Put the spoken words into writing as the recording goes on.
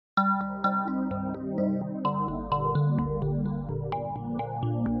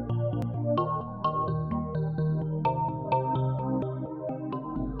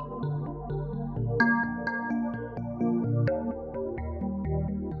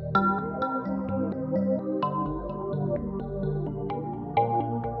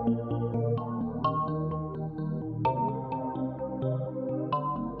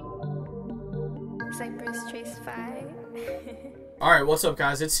Alright, what's up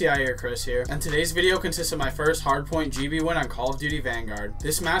guys, it's CIA Chris here, and today's video consists of my first Hardpoint GB win on Call of Duty Vanguard.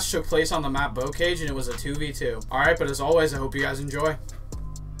 This match took place on the map Bocage and it was a 2v2. Alright, but as always, I hope you guys enjoy.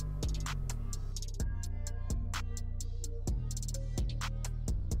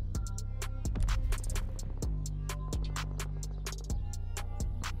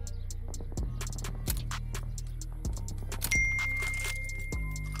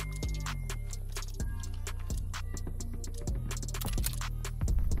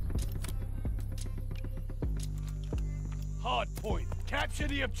 Hardpoint, capture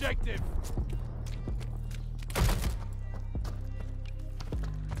the objective.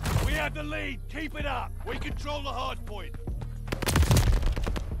 We have the lead, keep it up. We control the hardpoint.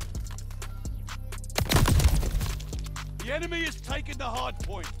 The enemy has taken the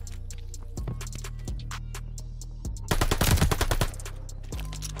hardpoint.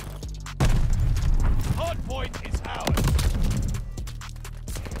 Hardpoint is ours.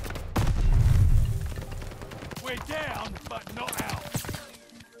 We're down, but not out.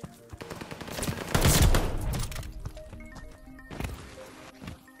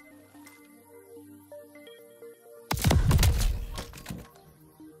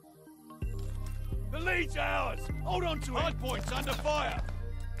 The lead's ours. Hold on to it. Hardpoint's under fire.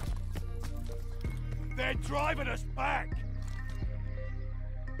 They're driving us back.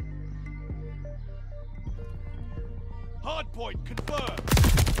 Hardpoint confirmed.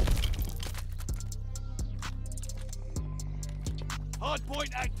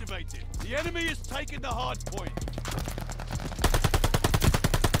 Hardpoint activated. The enemy has taken the hardpoint.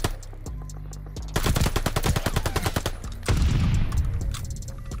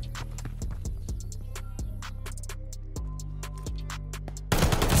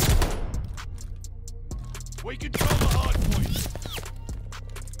 We control the hardpoint.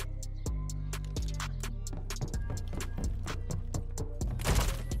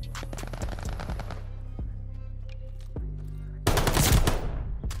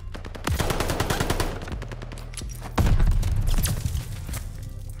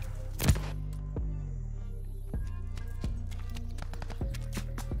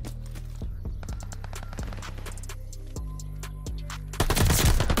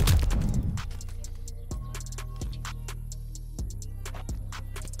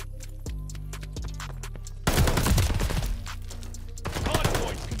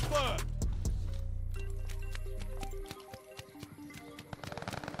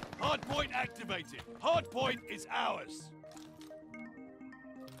 Hardpoint activated. Hardpoint is ours.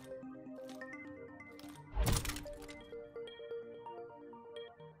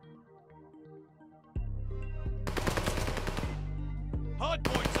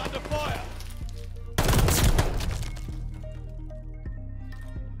 Hardpoint's under fire.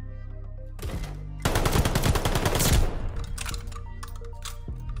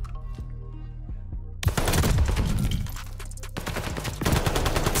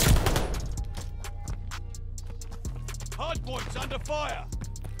 Hardpoint's under fire!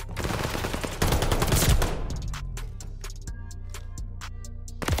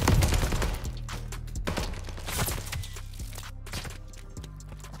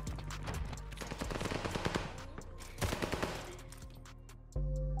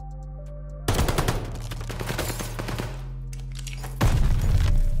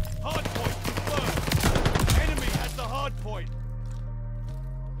 Hardpoint confirmed! Enemy has the hardpoint!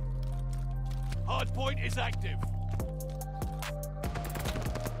 Hardpoint is active.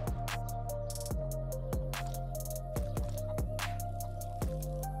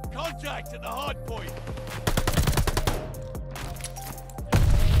 Contact at the hardpoint.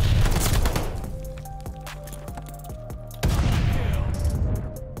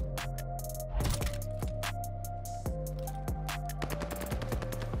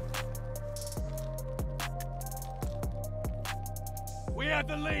 We have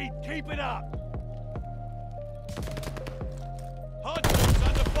the lead. Keep it up. Hardpoint's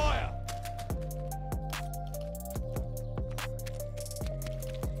under fire.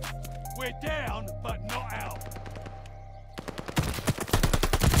 We're down, but not out.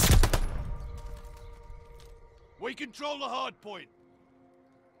 We control the hardpoint.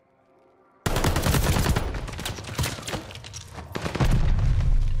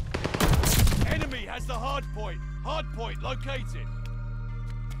 Enemy has the hardpoint. Hardpoint located.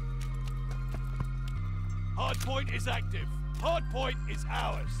 Hardpoint is active. Hardpoint is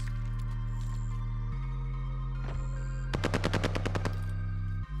ours.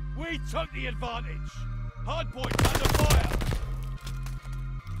 We took the advantage. Hardpoint under fire.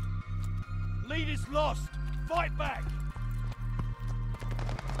 Lead is lost. Fight back.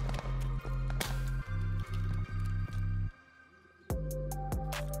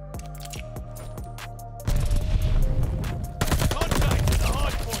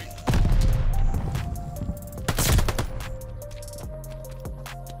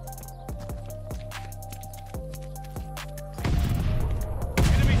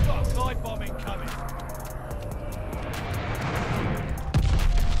 Dive bomb incoming.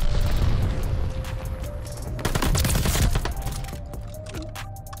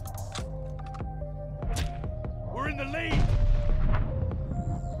 We're in the lead.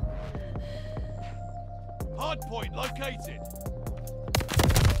 Hardpoint located.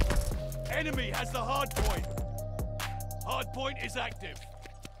 Enemy has the hardpoint. Hardpoint is active.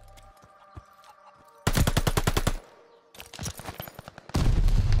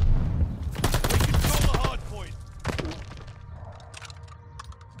 We control the hardpoint.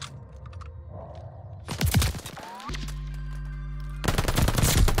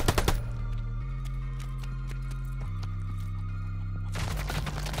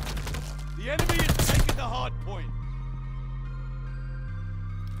 The enemy is taking the hardpoint.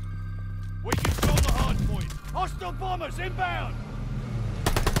 We control the hardpoint. Hostile bombers inbound!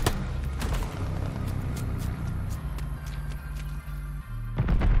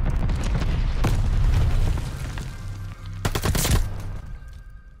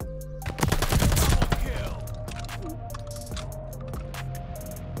 Double kill.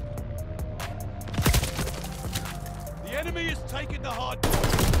 The enemy is taking the hardpoint.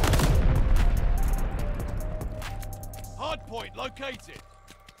 Hardpoint located.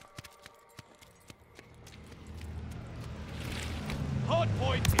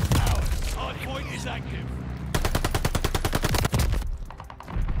 Hardpoint is ours. Hardpoint is active.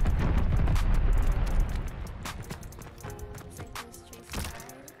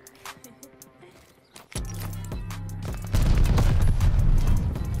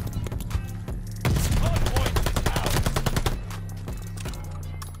 Hardpoint is ours.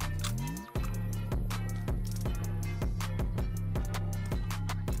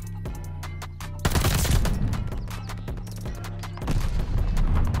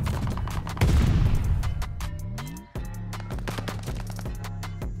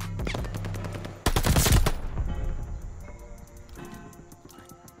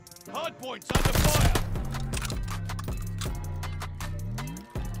 Hardpoint's under fire!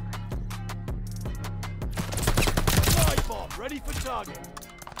 Dive bomb ready for target.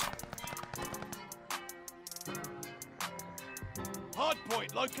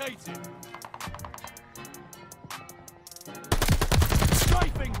 Hardpoint located.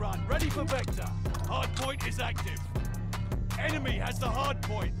 Strafing run ready for vector. Hardpoint is active. Enemy has the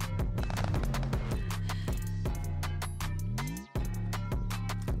hardpoint.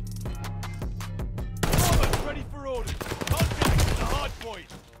 Ready for orders. Contact at the hardpoint.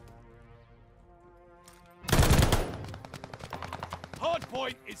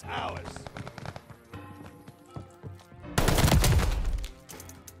 Hardpoint is ours.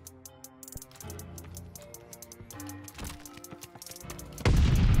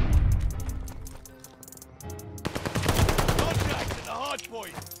 Contact at the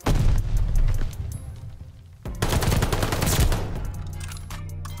hardpoint.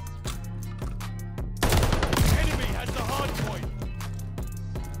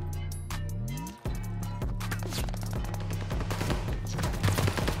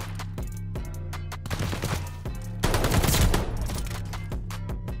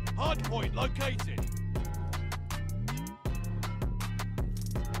 Hardpoint located.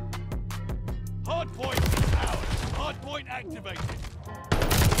 Hardpoint is ours. Hardpoint activated.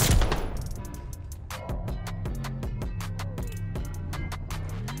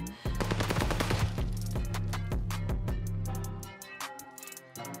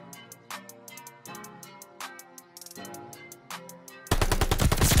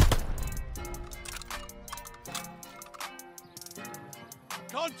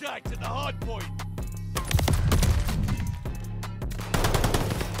 Contact at the hardpoint.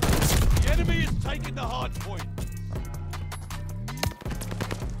 The enemy is taking the hardpoint.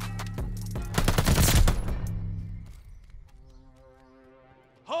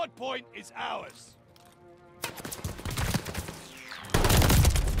 Hardpoint is ours.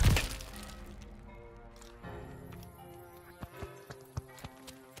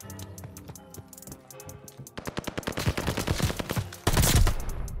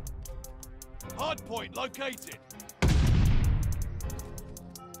 Hardpoint located.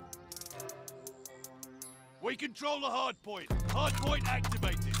 We control the hardpoint. Hardpoint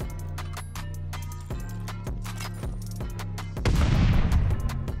activated.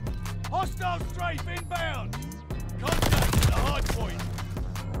 Hostile strafe inbound. Contact at the hardpoint.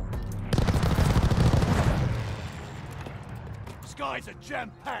 Skies are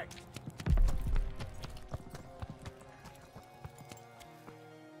jam-packed.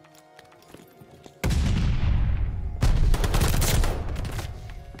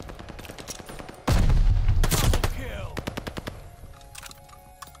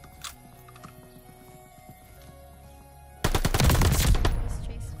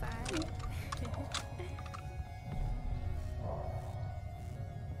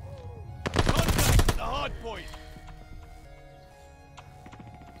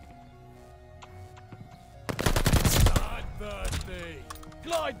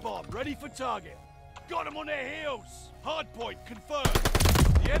 Glide bomb ready for target. Got them on their heels. Hardpoint confirmed.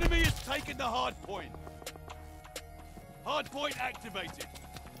 The enemy has taken the hardpoint. Hardpoint activated.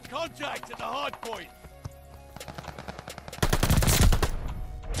 Contact at the hardpoint.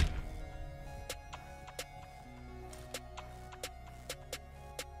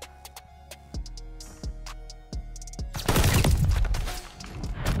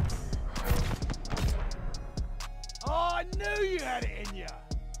 Oh, I knew you had it in ya.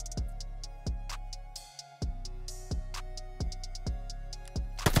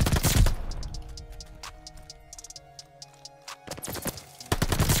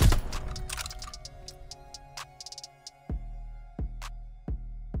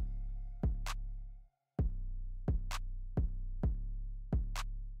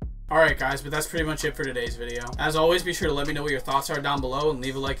 Alright guys, but that's pretty much it for today's video. As always, be sure to let me know what your thoughts are down below and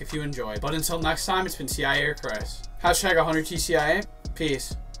leave a like if you enjoyed. But until next time, it's been CIA or Chris. #100TCIA.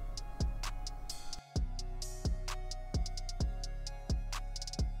 Peace.